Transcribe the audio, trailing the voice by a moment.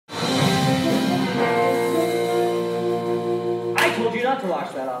not to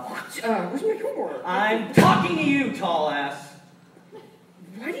wash that off. Where's my homework? I'm talking to you, tall ass.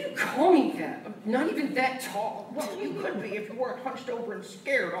 Why do you call me that? I'm not even that tall. Well, you could be if you weren't hunched over and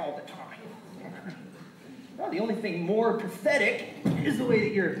scared all the time. Well, the only thing more pathetic is the way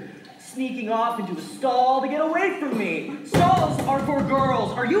that you're sneaking off into a stall to get away from me. Stalls are for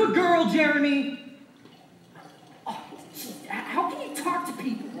girls. Are you a girl, Jeremy? Oh, geez, how can you talk to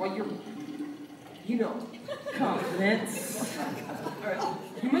people while you're, you know, Confidence. all right,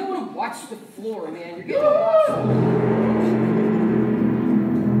 you might want to watch the floor, man. You're getting lost.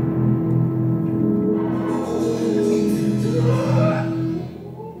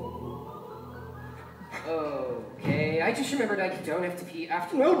 Okay, I just remembered I don't have to pee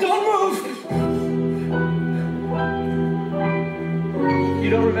after. No, don't move! You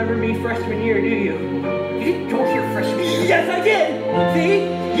don't remember me freshman year, do you? You didn't go here freshman year. Yes, I did! See?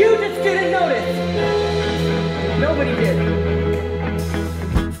 You just didn't notice! Nobody did.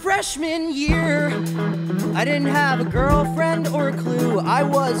 Freshman year, I didn't have a girlfriend or a clue. I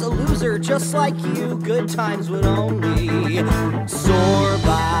was a loser just like you. Good times would only soar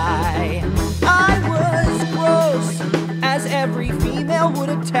by. I was gross, as every female would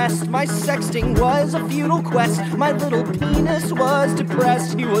attest. My sexting was a futile quest. My little penis was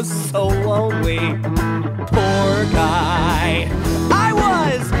depressed. He was so lonely, poor guy. I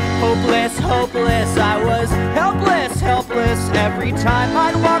was hopeless, hopeless. I was helpless, helpless. Every time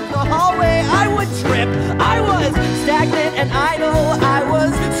I'd walk the hallway, I would trip. I was stagnant and idle. I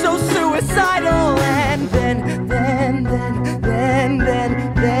was so suicidal. And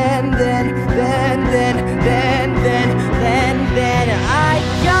then I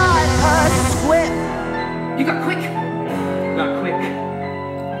got a SQUIP. You got quick? Not quick.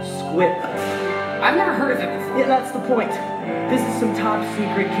 SQUIP. I've never heard of it before. Yeah, that's the point. This is some top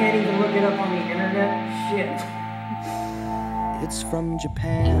secret, can't even look it up on the internet. Shit. It's from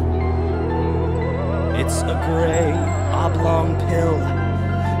Japan. It's a gray, oblong pill.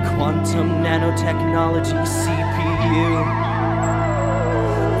 Quantum nanotechnology CPU.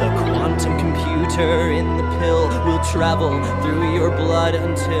 The quantum computer in the pill will travel through your blood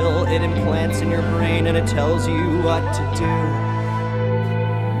until it implants in your brain and it tells you what to do.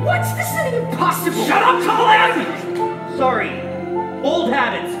 What? This isn't even possible. Shut up, tall ass! Sorry. Old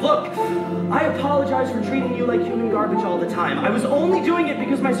habits. Look, I apologize for treating you like human garbage all the time. I was only doing it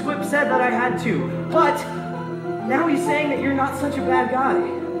because my SQUIP said that I had to. But now he's saying that you're not such a bad guy.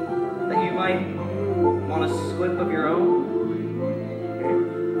 That you might want a SQUIP of your own.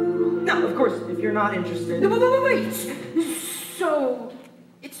 No, of course, if you're not interested. No, wait. So,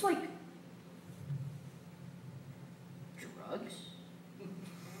 it's like drugs?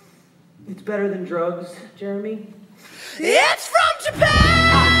 It's better than drugs, Jeremy. It's from Japan!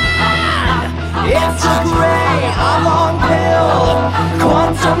 It's a gray, oblong pill.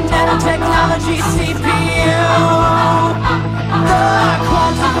 Quantum nanotechnology CPU. The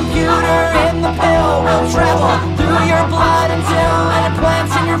quantum computer in the pill will travel through your blood until it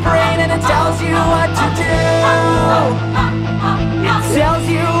implants in your brain and it tells you what to do. It tells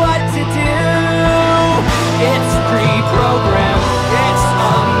you what to do. It's pre-programmed. It's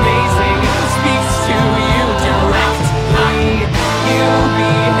amazing. It speaks to you directly. You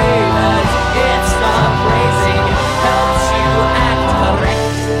behave as it's appraising. Helps you act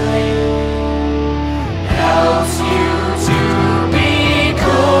correctly. Helps you to be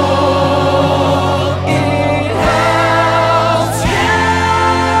cool. It helps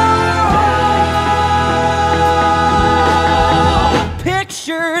you.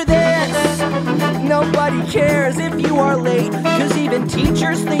 Picture this. Nobody cares if you are late, cause even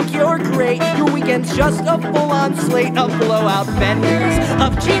teachers think you're great. Your weekend's just a full-on slate of blowout benders,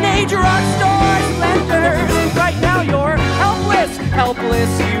 of teenage rock star splendors. Right now you're helpless,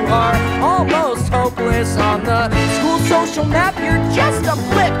 helpless. You are almost hopeless. On the school social map you're just a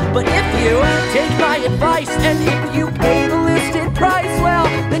blip. But if you take my advice and if you pay the listed price, well,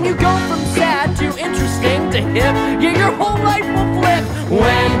 then you go from sad to interesting to hip. Yeah, your whole life will flip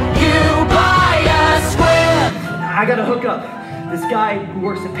when you buy a SQUIP. I gotta hook up. This guy who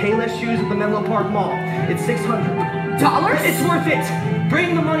works at Payless Shoes at the Menlo Park Mall. It's $600. It's worth it.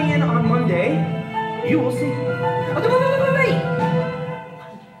 Bring the money in on Monday. You will see. Oh, wait.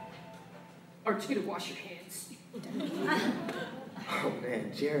 Aren't you gonna wash your hands? Oh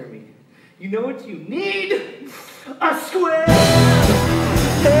man, Jeremy. You know what you need? A SQUIP!